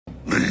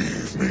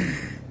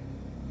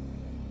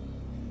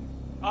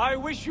I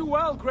wish you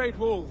well, Great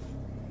Wolf.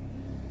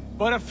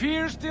 But a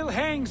fear still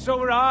hangs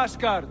over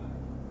Asgard.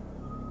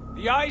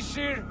 The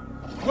Aesir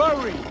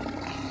worry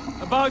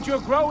about your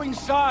growing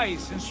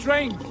size and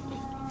strength.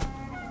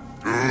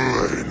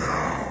 Do they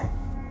now?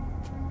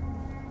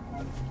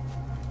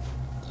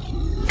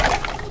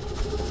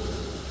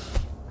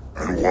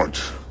 And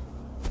what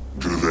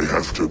do they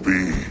have to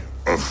be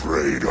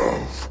afraid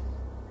of,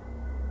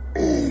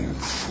 old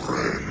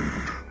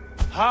friend?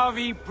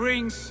 Havi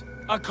brings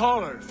a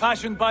collar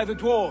fashioned by the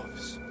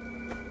dwarves.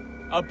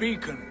 A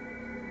beacon,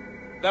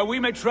 that we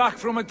may track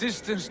from a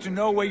distance to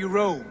know where you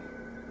roam.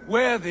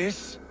 Wear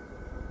this,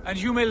 and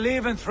you may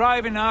live and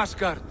thrive in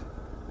Asgard,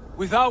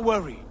 without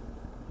worry.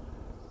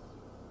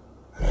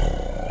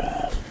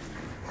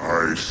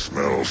 I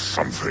smell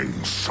something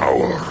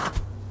sour.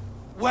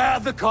 Wear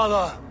the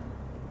collar!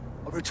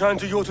 Or return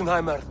to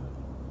Jotunheimer.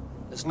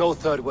 There's no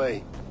third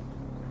way.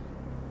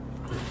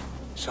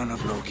 Son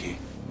of Loki,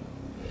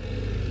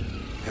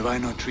 have I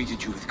not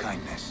treated you with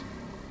kindness?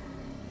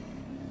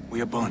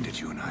 We are bonded,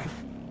 you and I.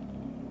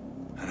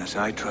 And as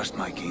I trust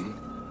my king,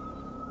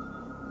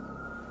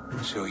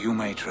 so you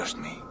may trust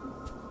me.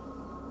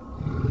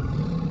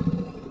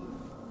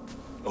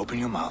 Open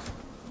your mouth.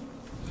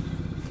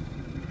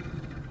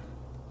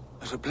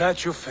 As a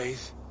pledge of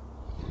faith,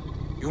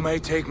 you may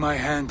take my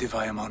hand if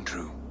I am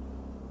untrue.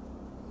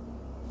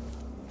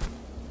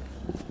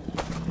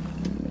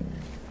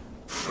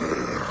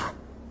 Fair.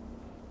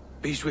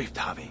 Be swift,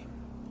 Havi.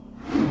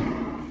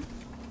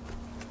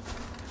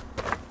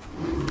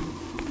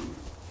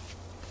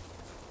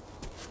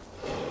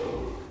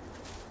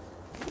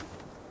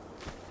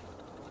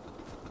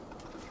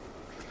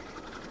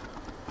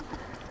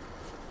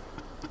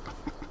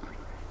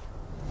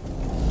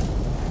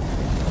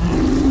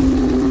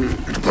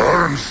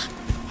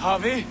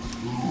 Havi?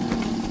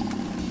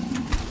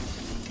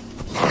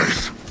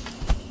 Lies.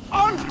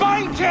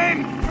 Unbind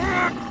him!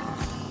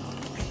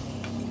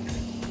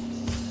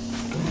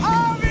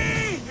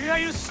 Havi! Here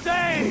you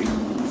stay!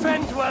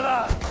 Fen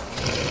Dweller!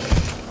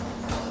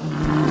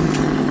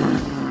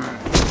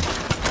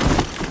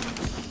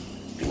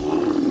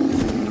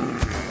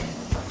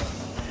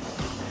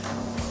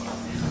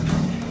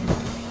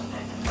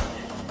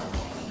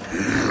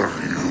 Here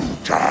you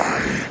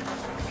die.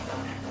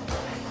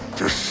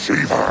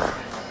 Deceiver.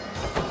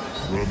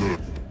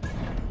 Brother.